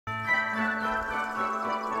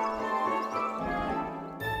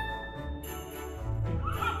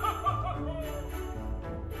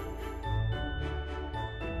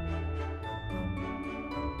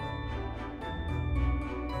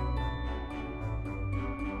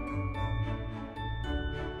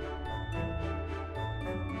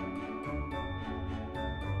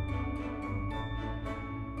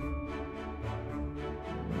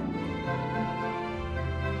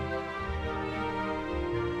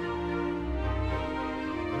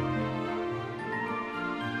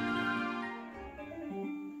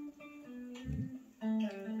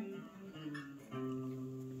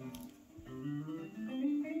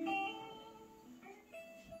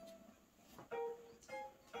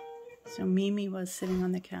So Mimi was sitting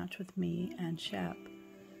on the couch with me and Shep,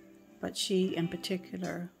 but she in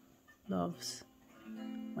particular loves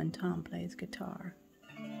when Tom plays guitar.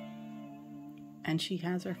 And she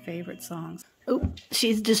has her favorite songs. Oh,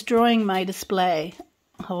 she's destroying my display.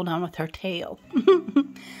 Hold on with her tail.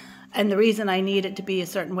 And the reason I need it to be a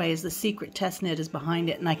certain way is the secret test knit is behind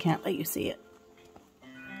it and I can't let you see it.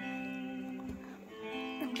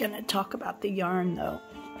 I'm gonna talk about the yarn though,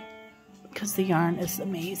 because the yarn is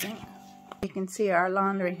amazing. You can see our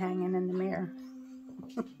laundry hanging in the mirror.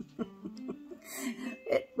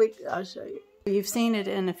 I'll show you. You've seen it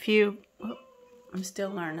in a few. Oh, I'm still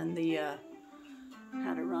learning the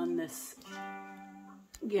how to run this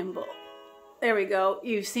gimbal. There we go.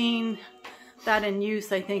 You've seen that in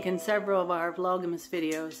use, I think, in several of our Vlogmas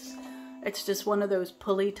videos. It's just one of those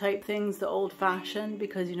pulley type things, the old fashioned,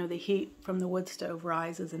 because you know the heat from the wood stove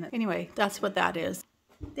rises in it. Anyway, that's what that is.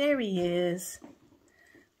 There he is.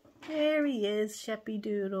 There he is, Sheppy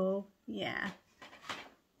Doodle. Yeah.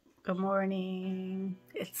 Good morning.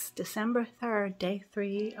 It's December 3rd, day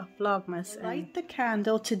 3 of Vlogmas. Light the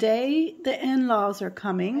candle. Today, the in-laws are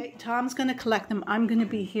coming. Tom's going to collect them. I'm going to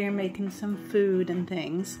be here making some food and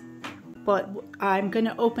things. But I'm going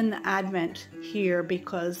to open the Advent here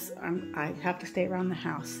because I have to stay around the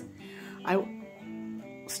house. I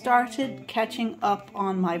started catching up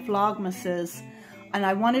on my Vlogmases, and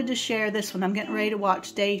I wanted to share this one. I'm getting ready to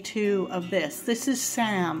watch day 2 of this. This is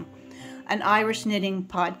Sam, an Irish knitting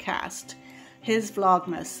podcast, his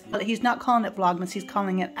Vlogmas. He's not calling it Vlogmas, he's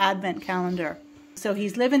calling it Advent Calendar. So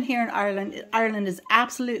he's living here in Ireland. Ireland is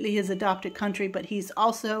absolutely his adopted country, but he's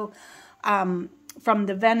also from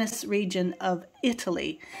the Venice region of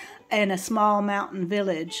Italy, in a small mountain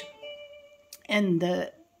village in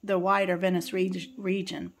the wider Venice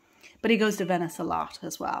region. But he goes to Venice a lot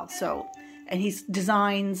as well. So, and he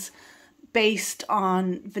designs based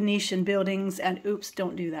on Venetian buildings and, oops,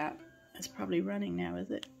 don't do that. It's probably running now,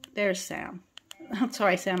 is it? There's Sam. I'm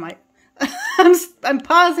sorry, Sam. I'm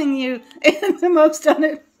pausing you in the most on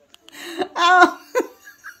it. Oh.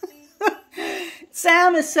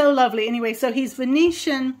 Sam is so lovely. Anyway, so he's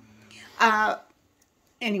Venetian.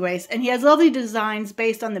 Anyways, and he has lovely designs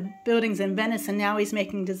based on the buildings in Venice, and now he's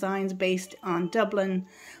making designs based on Dublin,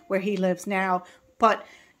 where he lives now. But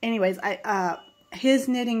anyways, his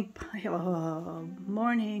knitting,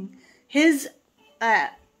 morning, his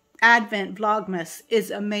Advent Vlogmas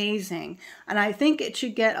is amazing, and I think it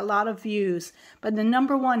should get a lot of views. But the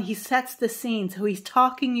number one, he sets the scene, so he's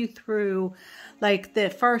talking you through like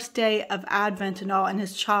the first day of Advent and all in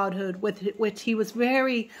his childhood, with which he was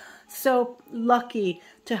so lucky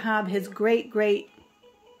to have his great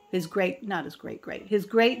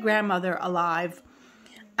grandmother alive,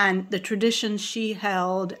 and the traditions she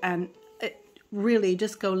held, and really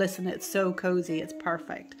just go listen. It's so cozy. It's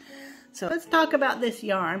perfect. So let's talk about this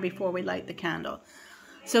yarn before we light the candle.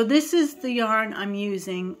 So this is the yarn I'm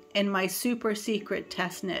using in my super secret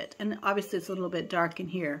test knit, and obviously it's a little bit dark in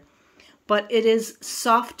here, but it is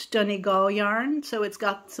soft Donegal yarn. So it's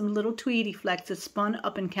got some little tweedy flecks. It's spun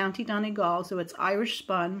up in County Donegal, so it's Irish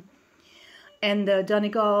spun, and the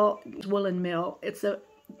Donegal woolen mill. It's a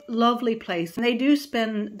lovely place, and they do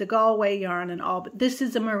spin the Galway yarn and all, but this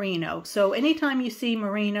is a merino. So anytime you see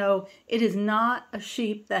merino, it is not a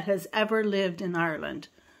sheep that has ever lived in Ireland.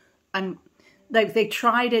 They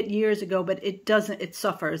tried it years ago, but it doesn't. It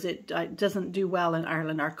suffers. It doesn't do well in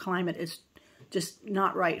Ireland. Our climate is just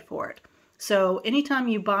not right for it. So anytime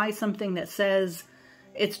you buy something that says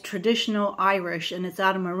it's traditional Irish and it's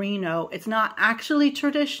out of merino, it's not actually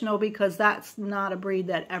traditional, because that's not a breed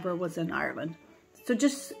that ever was in Ireland. So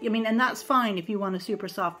just, I mean, and that's fine if you want a super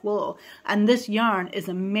soft wool. And this yarn is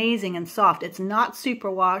amazing and soft. It's not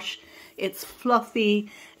superwash. It's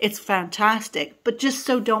fluffy. It's fantastic. But just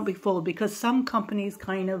so don't be fooled, because some companies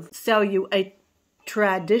kind of sell you a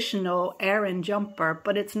traditional Aran jumper,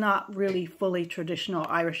 but it's not really fully traditional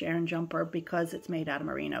Irish Aran jumper because it's made out of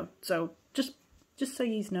merino. So just so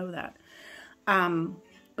you know that.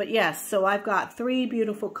 But yes, so I've got 3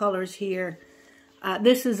 beautiful colors here.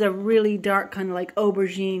 This is a really dark kind of like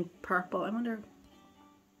aubergine purple. I wonder,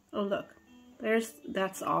 oh look,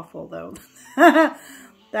 that's awful though.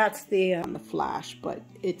 That's the flash, but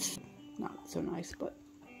it's not so nice. But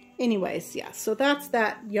anyways, yeah, so that's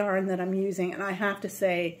that yarn that I'm using, and I have to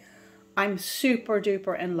say I'm super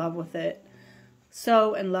duper in love with it.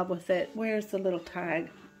 So in love with it. Where's the little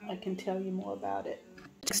tag? I can tell you more about it.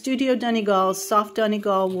 Studio Donegal's soft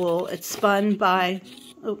Donegal wool. It's spun by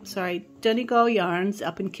Donegal Yarns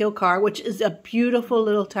up in Kilcar, which is a beautiful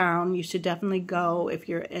little town. You should definitely go if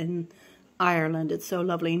you're in Ireland. It's so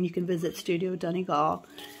lovely, and you can visit Studio Donegal.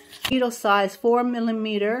 Needle size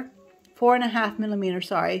 4mm, 4.5 millimeters,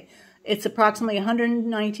 sorry. It's approximately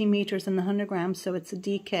 190 meters and 100 grams, so it's a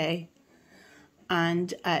DK.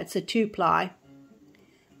 And it's a 2-ply.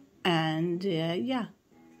 And yeah,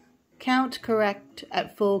 count correct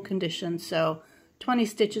at full condition. So 20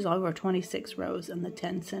 stitches over 26 rows and the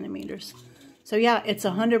 10 centimeters. So yeah, it's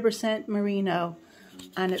 100% merino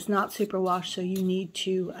and it's not superwash, so you need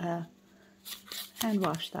to hand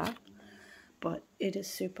wash that. But it is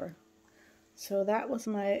super. So that was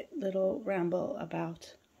my little ramble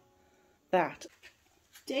about that.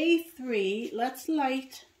 Day 3, let's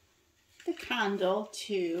light the candle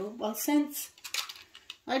to, well, since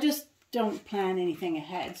I just don't plan anything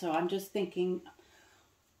ahead, so I'm just thinking,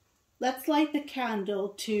 let's light the candle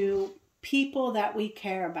to people that we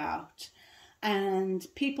care about and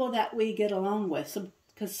people that we get along with. So,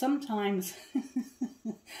 because sometimes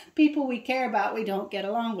people we care about we don't get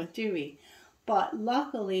along with, do we? But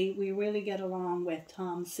luckily we really get along with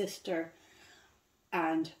Tom's sister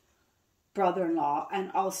and brother-in-law,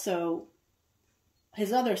 and also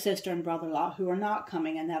his other sister and brother-in-law who are not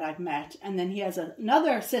coming and that I've met. And then he has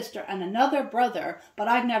another sister and another brother, but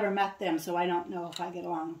I've never met them, so I don't know if I get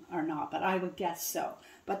along or not, but I would guess so.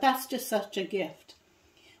 But that's just such a gift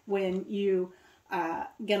when you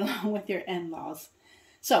get along with your in-laws.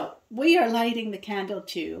 So we are lighting the candle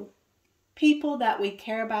to people that we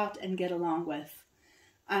care about and get along with,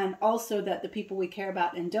 and also that the people we care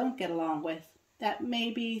about and don't get along with, that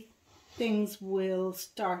maybe things will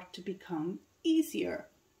start to become easier.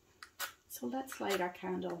 So let's light our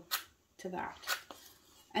candle to that.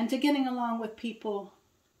 And to getting along with people,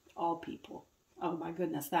 all people. Oh my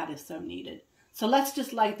goodness, that is so needed. So let's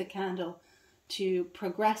just light the candle to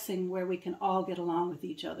progressing where we can all get along with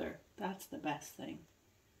each other. That's the best thing.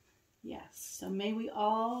 Yes, so may we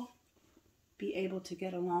all be able to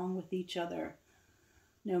get along with each other,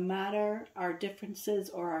 no matter our differences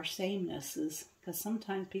or our samenesses, because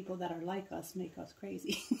sometimes people that are like us make us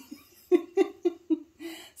crazy.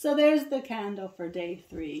 So there's the candle for day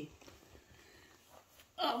 3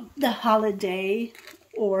 of the holiday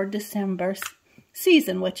or December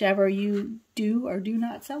season, whichever you do or do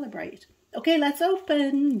not celebrate. Okay, let's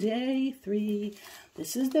open day 3.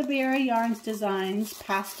 This is the Vera Yarns Designs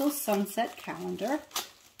Pastel Sunset Calendar.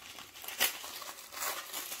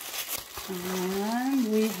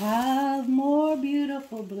 And we have more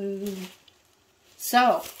beautiful blue.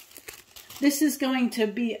 So, this is going to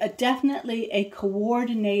be definitely a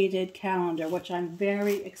coordinated calendar, which I'm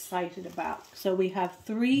very excited about. So we have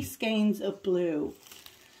 3 skeins of blue.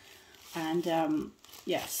 And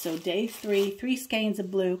yes, so day 3, 3 skeins of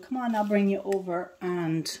blue. Come on, I'll bring you over.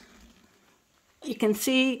 And you can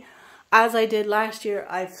see, as I did last year,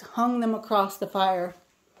 I've hung them across the fire,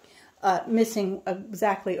 missing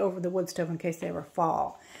exactly over the wood stove in case they ever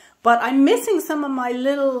fall. But I'm missing some of my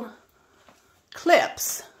little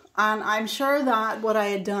clips. And I'm sure that what I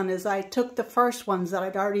had done is I took the first ones that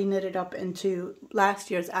I'd already knitted up into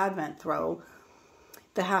last year's Advent throw,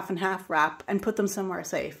 the half and half wrap, and put them somewhere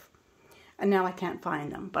safe. And now I can't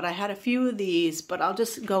find them. But I had a few of these, but I'll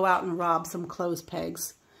just go out and rob some clothes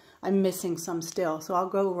pegs. I'm missing some still, so I'll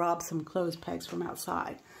go rob some clothes pegs from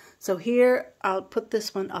outside. So here, I'll put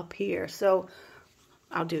this one up here. So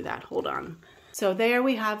I'll do that, hold on. So there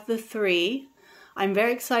we have the 3. I'm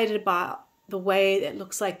very excited about the way it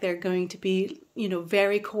looks like they're going to be, you know,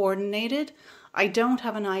 very coordinated. I don't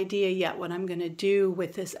have an idea yet what I'm going to do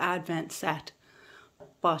with this Advent set.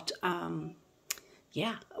 But,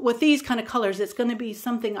 yeah, with these kind of colors, it's going to be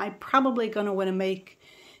something I'm probably going to want to make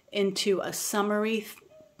into a summery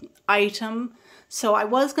item. So I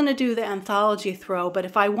was going to do the anthology throw, but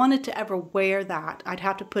if I wanted to ever wear that, I'd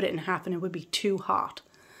have to put it in half and it would be too hot.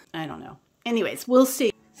 I don't know. Anyways, we'll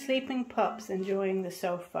see. Sleeping pups enjoying the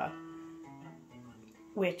sofa,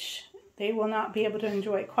 which they will not be able to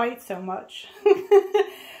enjoy quite so much.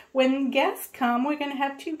 When guests come, we're going to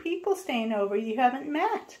have 2 people staying over you haven't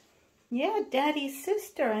met. Yeah, Daddy's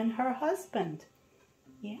sister and her husband.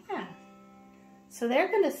 Yeah. So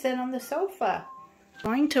they're going to sit on the sofa.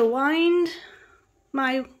 Going to wind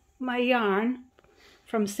my yarn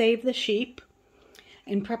from Save the Sheep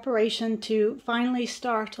in preparation to finally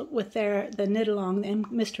start with the knit along, the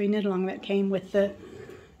mystery knit along that came with the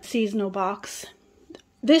seasonal box.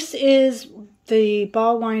 This is the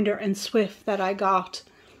ball winder and Swift that I got.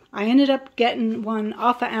 I ended up getting one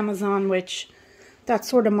off of Amazon, which that's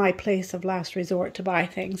sort of my place of last resort to buy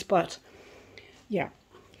things, but yeah,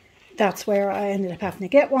 that's where I ended up having to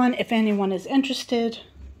get one. If anyone is interested,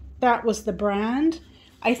 that was the brand.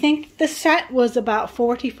 I think the set was about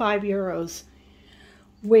 45 euros,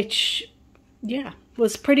 which, yeah,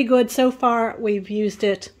 was pretty good so far. We've used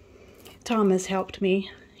it. Tom has helped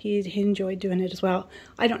me. He enjoyed doing it as well.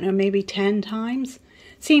 I don't know, maybe 10 times.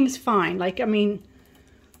 Seems fine. Like, I mean,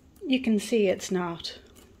 you can see it's not.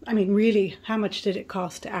 I mean, really, how much did it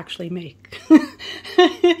cost to actually make?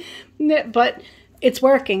 But it's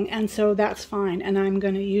working, and so that's fine. And I'm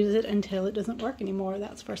going to use it until it doesn't work anymore.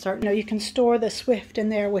 That's for certain. You can store the Swift in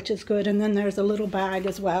there, which is good. And then there's a little bag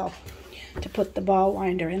as well to put the ball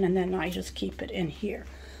winder in. And then I just keep it in here.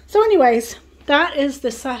 So anyways, that is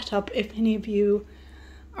the setup if any of you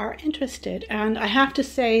are interested. And I have to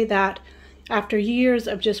say that after years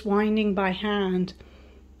of just winding by hand,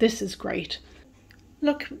 this is great.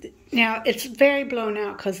 Look, now it's very blown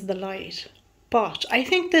out because of the light, but I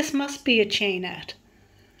think this must be a chainette.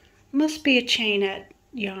 Must be a chainette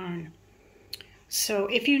yarn. So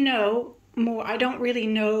if you know more, I don't really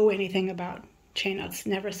know anything about chainettes,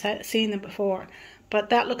 never seen them before, but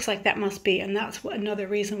that looks like that must be, and that's another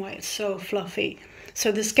reason why it's so fluffy.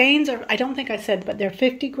 So the skeins are, I don't think I said, but they're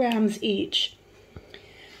 50 grams each.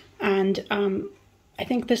 And I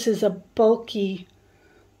think this is a bulky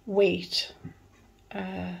weight,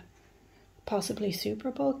 possibly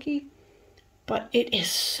super bulky, but it is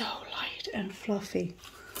so light and fluffy.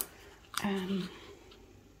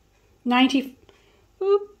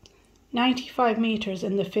 95 meters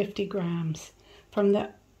in the 50 grams from the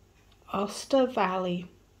Osta Valley,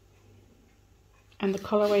 and the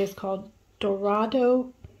colorway is called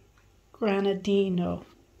Dorado Granadino.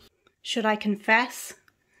 Should I confess?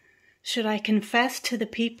 Should I confess to the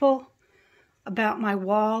people about my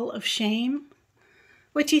wall of shame?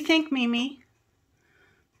 What do you think, Mimi?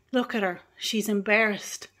 Look at her. She's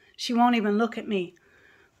embarrassed. She won't even look at me.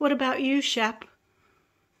 What about you, Shep?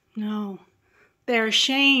 No, they're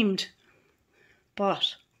ashamed.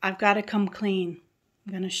 But I've got to come clean.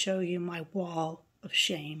 I'm going to show you my wall of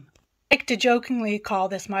shame. I like to jokingly call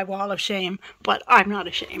this my wall of shame, but I'm not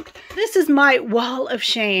ashamed. This is my wall of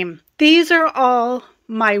shame. These are all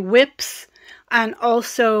my whips and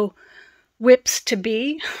also whips to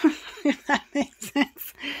be, if that makes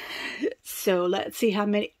sense. So let's see how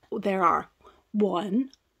many there are. 1,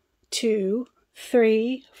 2,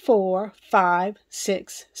 3, 4, 5,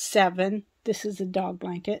 6, 7. This is a dog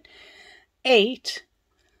blanket. 8,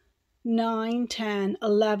 9, 10,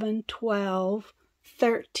 11, 12,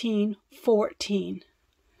 13, 14.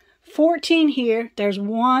 14 here. There's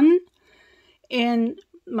 1 in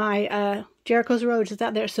my Jericho's Road. Is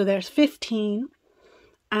that there? So there's 15.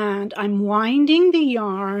 And I'm winding the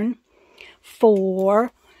yarn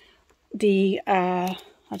for the, I'll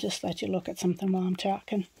just let you look at something while I'm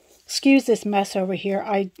talking. Excuse this mess over here.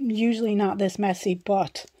 I'm usually not this messy,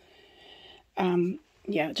 but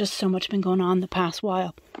yeah, just so much been going on the past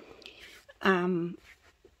while. What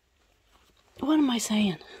am I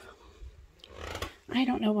saying? I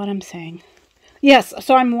don't know what I'm saying. Yes,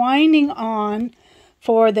 so I'm winding on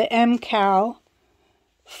for the MCal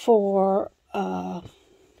for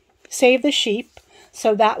Save the Sheep.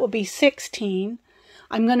 So that will be 16.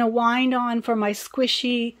 I'm going to wind on for my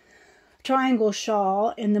squishy triangle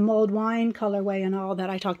shawl in the mulled wine colorway and all that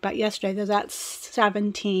I talked about yesterday. That's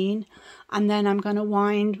 17. And then I'm going to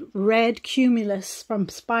wind red cumulus from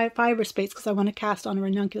Fiber Space because I want to cast on a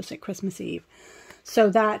ranunculus at Christmas Eve. So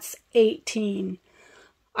that's 18.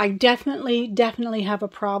 I definitely have a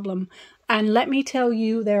problem. And let me tell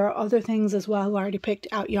you, there are other things as well I already picked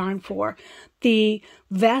out yarn for. The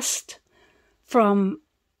vest from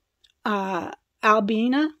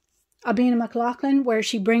Albina McLaughlin, where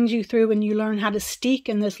she brings you through and you learn how to steek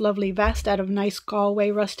in this lovely vest out of nice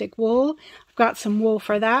Galway rustic wool. I've got some wool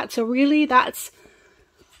for that. So really that's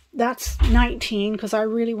 19 because I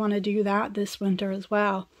really want to do that this winter as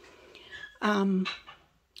well. And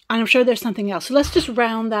I'm sure there's something else. So let's just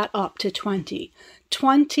round that up to 20.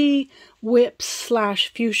 20 whips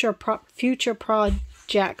 / future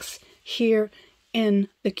projects here in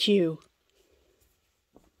the queue.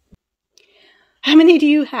 How many do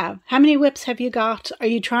you have? How many whips have you got? Are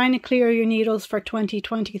you trying to clear your needles for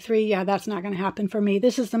 2023? Yeah, that's not going to happen for me.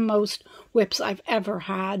 This is the most whips I've ever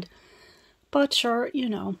had. But sure, you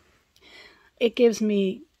know, it gives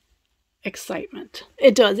me excitement.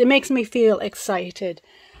 It does. It makes me feel excited.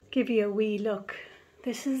 Give you a wee look.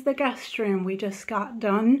 This is the guest room we just got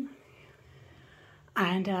done.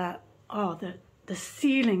 And, oh, the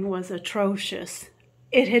ceiling was atrocious.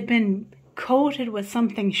 It had been coated with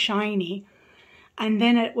something shiny. And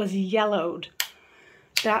then it was yellowed.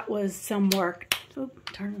 That was some work. Oh,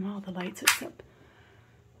 turning all the lights except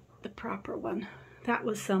the proper one. That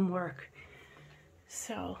was some work.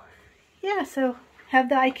 So, yeah, so have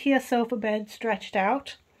the IKEA sofa bed stretched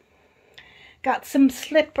out. Got some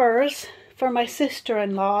slippers for my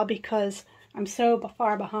sister-in-law because I'm so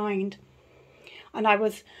far behind. And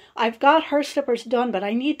I've got her slippers done, but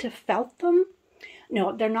I need to felt them.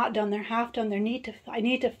 No, they're not done. They're half done. I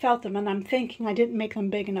need to felt them, and I'm thinking I didn't make them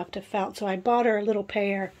big enough to felt, so I bought her a little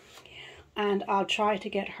pair, and I'll try to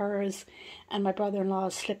get hers and my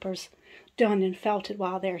brother-in-law's slippers done and felted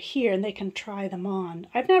while they're here, and they can try them on.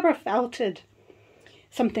 I've never felted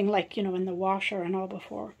something like, you know, in the washer and all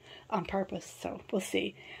before on purpose, so we'll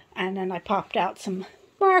see. And then I popped out some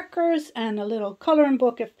markers and a little coloring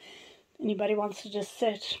book if anybody wants to just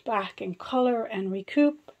sit back and color and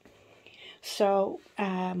recoup. So,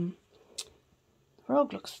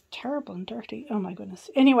 rug looks terrible and dirty. Oh my goodness.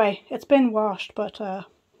 Anyway, it's been washed, but, oh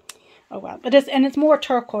well. But it's more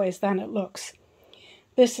turquoise than it looks.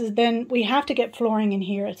 We have to get flooring in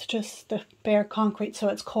here. It's just the bare concrete, so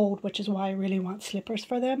it's cold, which is why I really want slippers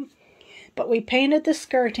for them. But we painted the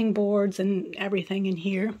skirting boards and everything in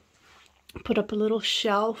here. Put up a little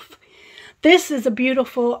shelf. This is a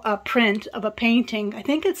beautiful print of a painting. I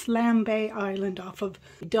think it's Lambay Island off of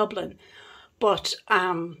Dublin. But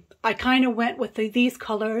I kind of went with these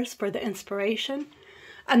colors for the inspiration.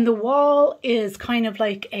 And the wall is kind of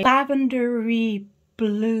like a lavendery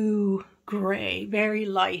blue gray, very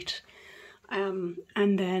light. And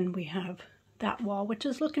then we have that wall, which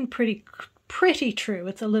is looking pretty true.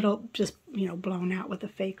 It's a little just, you know, blown out with a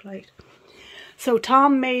fake light. So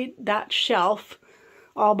Tom made that shelf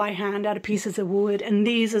all by hand out of pieces of wood, and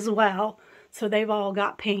these as well. So they've all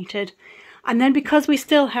got painted. And then because we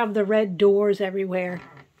still have the red doors everywhere,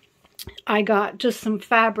 I got just some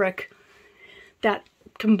fabric that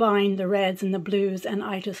combined the reds and the blues, and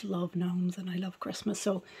I just love gnomes and I love Christmas.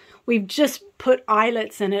 So we've just put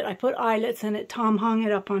eyelets in it. I put eyelets in it. Tom hung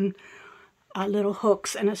it up on little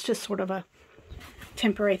hooks, and it's just sort of a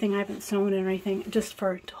temporary thing. I haven't sewn it or anything, just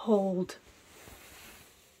for it to hold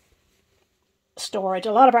storage.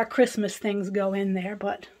 A lot of our Christmas things go in there,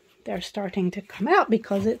 but they're starting to come out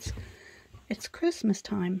because it's Christmas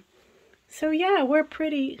time. So yeah, we're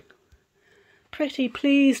pretty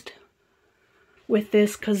pleased with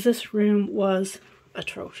this, because this room was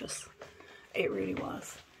atrocious. It really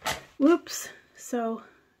was. Whoops. So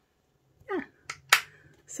yeah.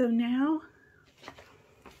 So now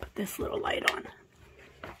put this little light on.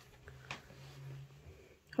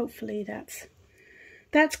 Hopefully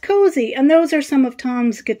that's cozy. And those are some of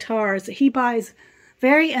Tom's guitars. He buys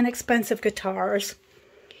very inexpensive guitars,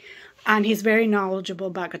 and he's very knowledgeable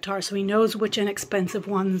about guitars, so he knows which inexpensive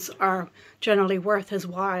ones are generally worth his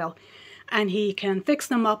while. And he can fix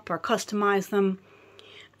them up or customize them,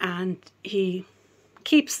 and he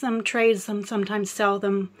keeps them, trades them, sometimes sell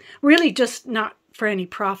them. Really just not for any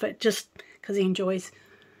profit, just because he enjoys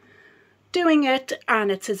doing it, and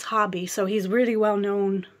it's his hobby. So he's really well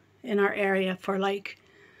known in our area for like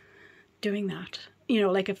doing that. You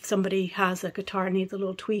know, like if somebody has a guitar and needs a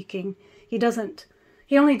little tweaking, he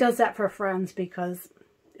only does that for friends because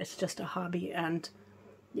it's just a hobby. And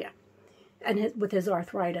yeah, and with his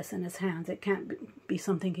arthritis in his hands, it can't be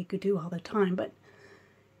something he could do all the time, but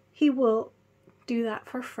he will do that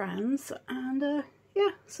for friends. And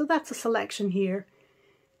yeah, so that's a selection here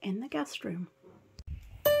in the guest room.